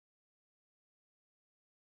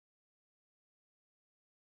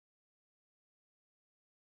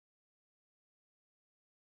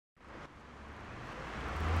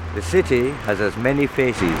The city has as many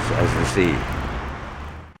faces as the sea.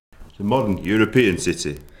 It's a modern European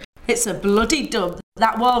city. It's a bloody dump.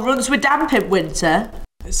 That wall runs with damp in winter.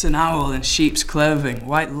 It's an owl in sheep's clothing,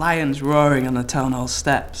 white lions roaring on the town hall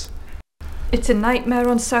steps. It's a nightmare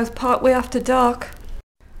on South Parkway after dark.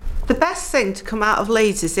 The best thing to come out of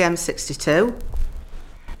Leeds is the M62.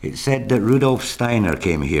 It's said that Rudolf Steiner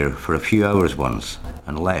came here for a few hours once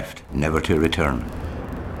and left, never to return.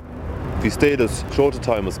 He stayed as short a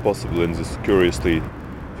time as possible in this curiously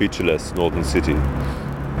featureless northern city.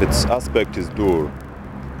 Its aspect is dour.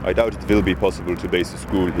 I doubt it will be possible to base a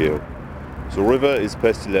school here. The river is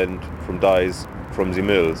pestilent from dyes from the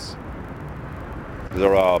mills.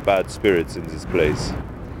 There are bad spirits in this place.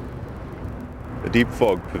 A deep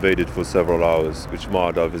fog pervaded for several hours, which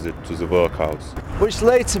marred our visit to the workhouse. Which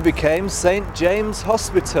later became St. James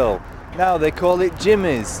Hospital. Now they call it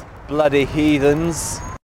Jimmy's. Bloody heathens.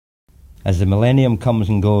 As the millennium comes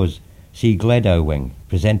and goes, see Gledau Wing,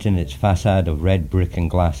 presenting its facade of red brick and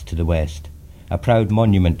glass to the west, a proud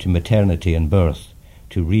monument to maternity and birth,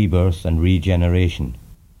 to rebirth and regeneration.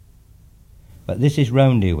 But this is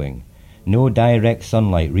Roundy Wing. No direct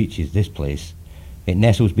sunlight reaches this place. It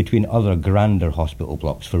nestles between other grander hospital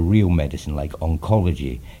blocks for real medicine like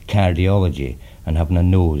oncology, cardiology, and having a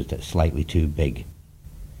nose that's slightly too big.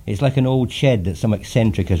 It's like an old shed that some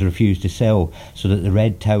eccentric has refused to sell, so that the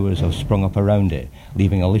red towers have sprung up around it,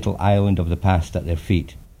 leaving a little island of the past at their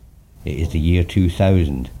feet. It is the year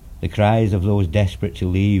 2000. The cries of those desperate to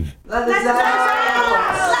leave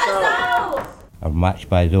are matched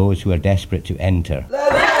by those who are desperate to enter.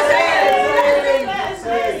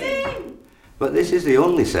 But this is the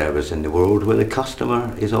only service in the world where the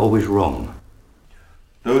customer is always wrong.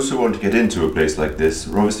 Those who want to get into a place like this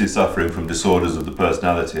are obviously suffering from disorders of the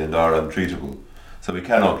personality and are untreatable, so we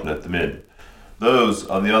cannot let them in. Those,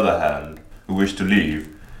 on the other hand, who wish to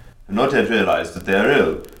leave, have not yet realized that they are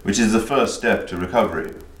ill, which is the first step to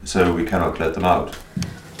recovery, so we cannot let them out.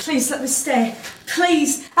 Please let me stay.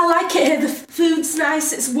 Please. I like it here. The food's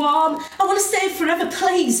nice, it's warm. I want to stay forever,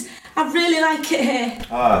 please. I really like it here.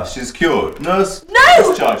 Ah, she's cured. Nurse? No!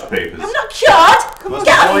 Discharge papers. I'm not cured! Come on,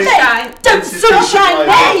 get off me! Don't sunshine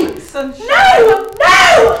me!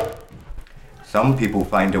 No! Some people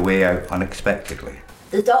find a way out unexpectedly.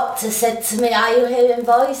 The doctor said to me, "Are you hearing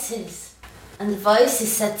voices?" And the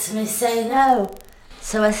voices said to me, "Say no."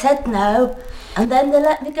 So I said no, and then they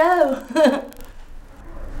let me go.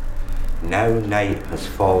 Now night has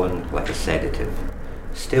fallen like a sedative.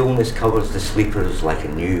 Stillness covers the sleepers like a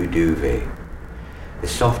new duvet. The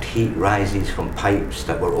soft heat rises from pipes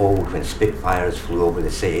that were old when Spitfires flew over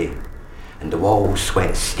the city, and the walls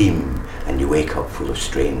sweat steam and you wake up full of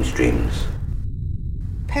strange dreams.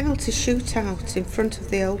 Penalty shootout in front of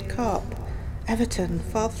the Old Cop. Everton,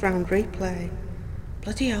 4th round replay.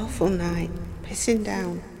 Bloody awful night, pissing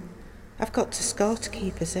down. I've got to score to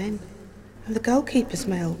keep us in. And the goalkeeper's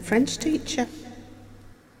male French teacher.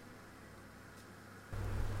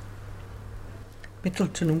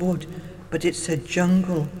 Middleton Wood, but it's a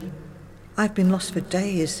jungle. I've been lost for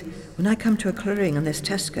days. When I come to a clearing and there's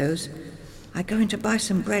Tesco's, I go in to buy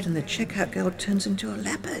some bread and the checkout girl turns into a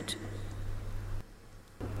leopard.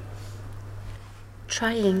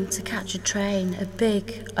 Trying to catch a train, a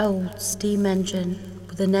big, old steam engine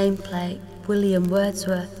with a nameplate, William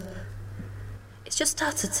Wordsworth. It's just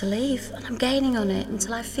started to leave, and I'm gaining on it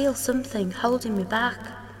until I feel something holding me back.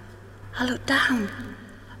 I look down,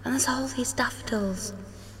 and there's all these daffodils,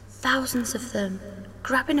 thousands of them,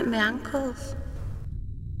 grabbing at my ankles.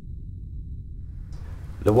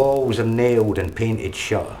 The walls are nailed and painted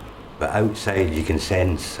shut, but outside you can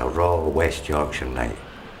sense a raw West Yorkshire night.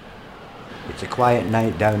 It's a quiet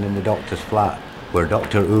night down in the doctor's flat, where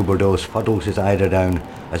Dr. Uberdos fuddles his eider down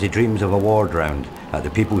as he dreams of a ward round at the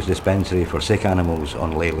People's Dispensary for Sick Animals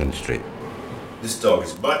on Leyland Street. This dog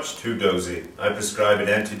is much too dozy. I prescribe an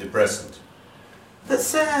antidepressant. But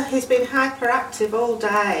sir, he's been hyperactive all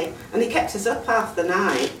day, and he kept us up half the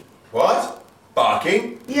night. What?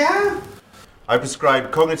 Barking? Yeah. I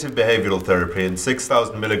prescribe cognitive behavioural therapy and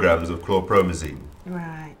 6,000 milligrams of chlorpromazine.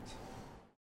 Right.